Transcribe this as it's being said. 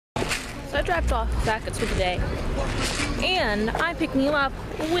So I dropped off Zach at school today, and I'm picking him up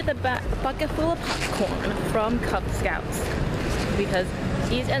with a bucket full of popcorn from Cub Scouts because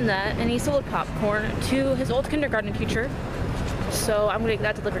he's in that and he sold popcorn to his old kindergarten teacher. So I'm gonna get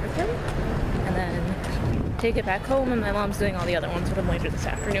that delivered to him and then take it back home, and my mom's doing all the other ones with him later this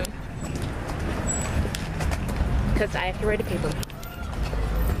afternoon because I have to write a paper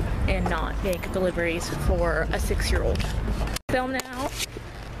and not make deliveries for a 6-year-old. Film now.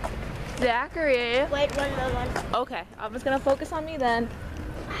 Zachary. Wait, one. Okay, I'm just gonna focus on me then.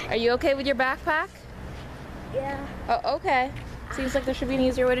 Are you okay with your backpack? Yeah. Oh, okay. Seems like there should be an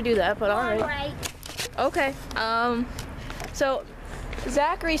easier way to do that, but alright. Okay. So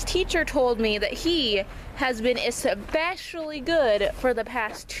Zachary's teacher told me that he has been especially good for the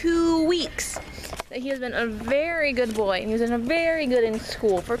past 2 weeks. That he has been a very good boy, and he's been very good in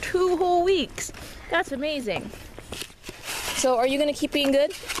school for 2 whole weeks. That's amazing. So, are you gonna keep being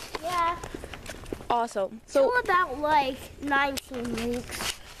good? Yeah. Awesome. So till about like 19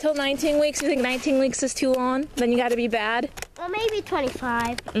 weeks. Till 19 weeks? You think 19 weeks is too long? Then you gotta be bad? Or maybe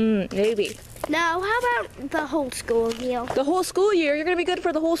 25. Maybe. No, how about the whole school year? The whole school year? You're gonna be good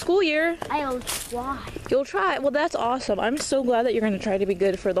for the whole school year? I'll try. You'll try? Well, that's awesome. I'm so glad that you're gonna try to be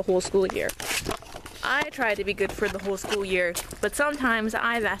good for the whole school year. I try to be good for the whole school year, but sometimes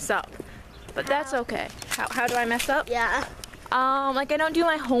I mess up. But that's okay. How do I mess up? Yeah. Like I don't do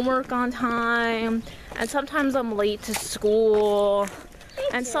my homework on time, and sometimes I'm late to school,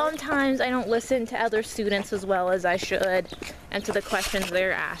 and sometimes I don't listen to other students as well as I should, and to the questions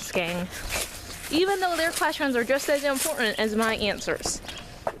they're asking, even though their questions are just as important as my answers.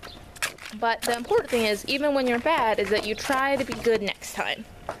 But the important thing is, even when you're bad, is that you try to be good next time.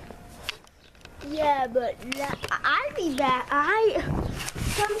 Yeah, but I be bad.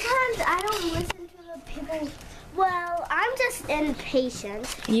 Sometimes I don't listen to the people. Well, I'm just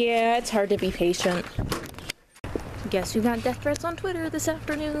impatient. Yeah, it's hard to be patient. Guess who got death threats on Twitter this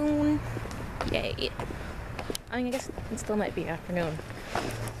afternoon? Yay. I mean, I guess it still might be afternoon.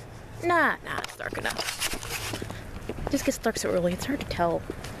 Nah, it's dark enough. It just gets dark so early, it's hard to tell.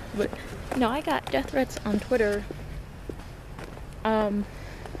 But, no, I got death threats on Twitter.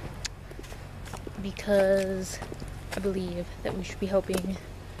 Because I believe that we should be helping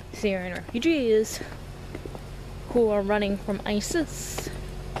Syrian refugees who are running from ISIS,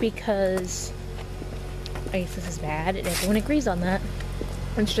 because ISIS is bad and everyone agrees on that.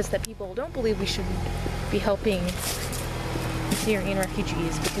 It's just that people don't believe we should be helping Syrian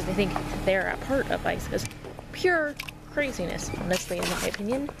refugees because they think they're a part of ISIS. Pure craziness, honestly, in my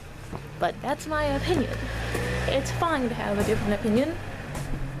opinion. But that's my opinion. It's fine to have a different opinion.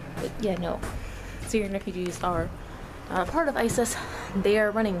 But yeah, no. Syrian refugees are part of ISIS. They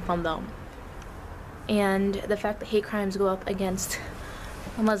are running from them. And the fact that hate crimes go up against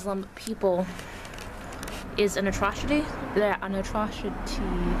Muslim people is an atrocity. Yeah, an atrocity,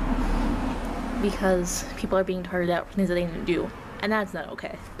 because people are being targeted out for things that they didn't do, and that's not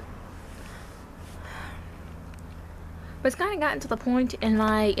okay. But it's kind of gotten to the point in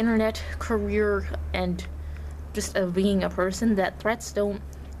my internet career and just of being a person that threats don't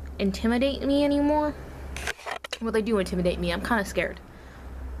intimidate me anymore. Well, they do intimidate me. I'm kind of scared.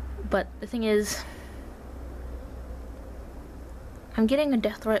 But the thing is, I'm getting a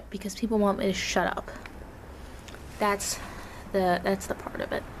death threat because people want me to shut up. That's the part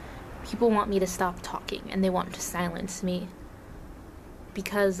of it. People want me to stop talking, and they want to silence me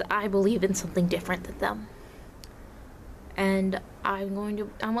because I believe in something different than them. And I'm willing to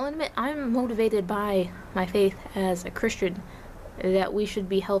admit, I'm motivated by my faith as a Christian that we should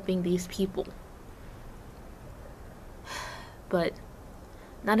be helping these people. But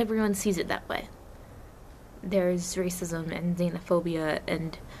not everyone sees it that way. There's racism and xenophobia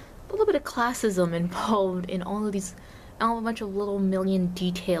and a little bit of classism involved in all of these, a bunch of little million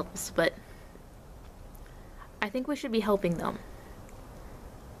details, but I think we should be helping them.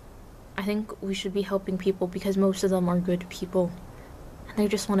 I think we should be helping people because most of them are good people and they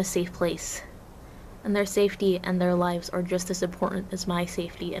just want a safe place. And their safety and their lives are just as important as my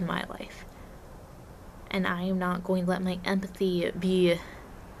safety and my life. And I am not going to let my empathy be,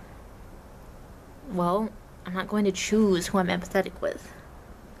 well, I'm not going to choose who I'm empathetic with.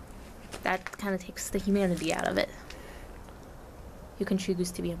 That kind of takes the humanity out of it. You can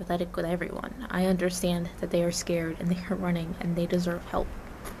choose to be empathetic with everyone. I understand that they are scared and they are running and they deserve help.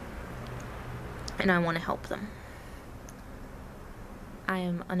 And I want to help them. I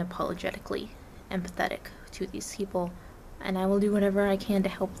am unapologetically empathetic to these people, and I will do whatever I can to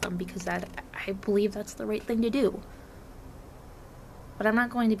help them because I believe that's the right thing to do. But I'm not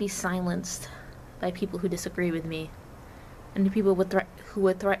going to be silenced by people who disagree with me and the people who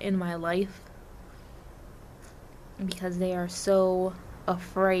would threaten my life because they are so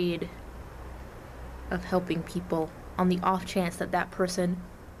afraid of helping people on the off chance that that person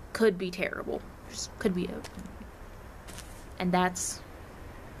could be terrible. Just could be and that's,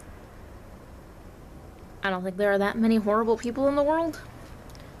 I don't think there are that many horrible people in the world.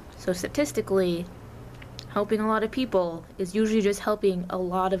 So statistically, helping a lot of people is usually just helping a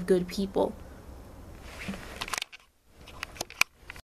lot of good people.